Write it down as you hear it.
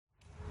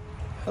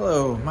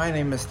Hello, my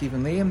name is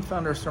Stephen Lee. I'm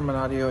founder of Sermon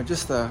Audio.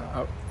 Just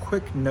a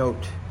quick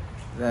note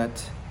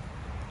that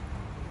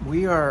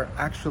we are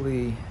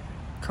actually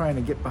trying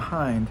to get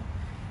behind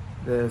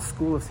the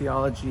School of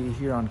Theology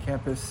here on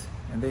campus,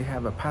 and they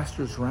have a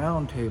Pastors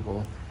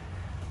Roundtable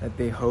that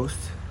they host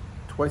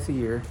twice a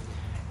year.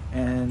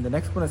 And the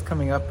next one is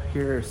coming up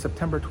here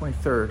September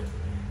 23rd.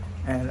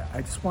 And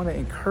I just want to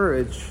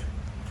encourage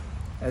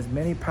as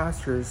many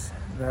pastors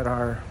that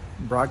are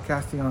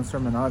broadcasting on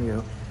Sermon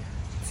Audio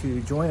to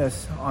join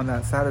us on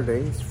that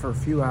Saturday for a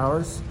few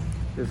hours.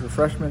 There's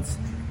refreshments,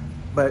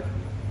 but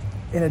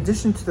in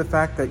addition to the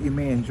fact that you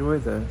may enjoy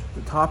the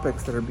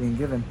topics that are being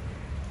given,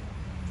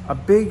 a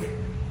big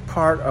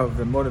part of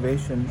the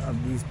motivation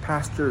of these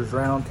pastors'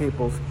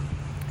 roundtables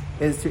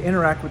is to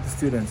interact with the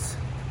students.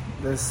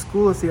 The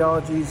School of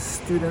Theology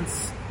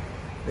students,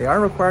 they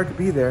are required to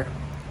be there,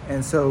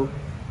 and so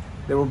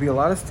there will be a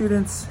lot of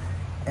students,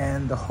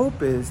 and the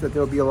hope is that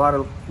there will be a lot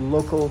of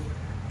local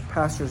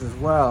pastors as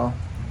well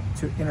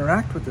to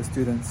interact with the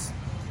students.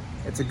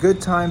 It's a good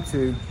time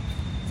to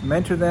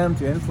mentor them,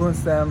 to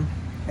influence them,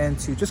 and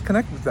to just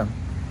connect with them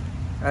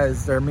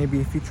as there may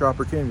be future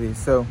opportunities.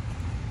 So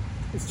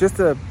it's just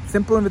a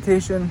simple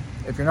invitation.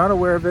 If you're not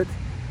aware of it,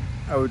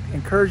 I would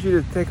encourage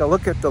you to take a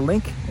look at the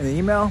link in the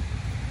email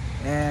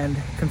and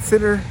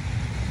consider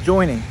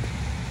joining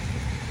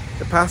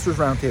the Pastors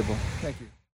Roundtable. Thank you.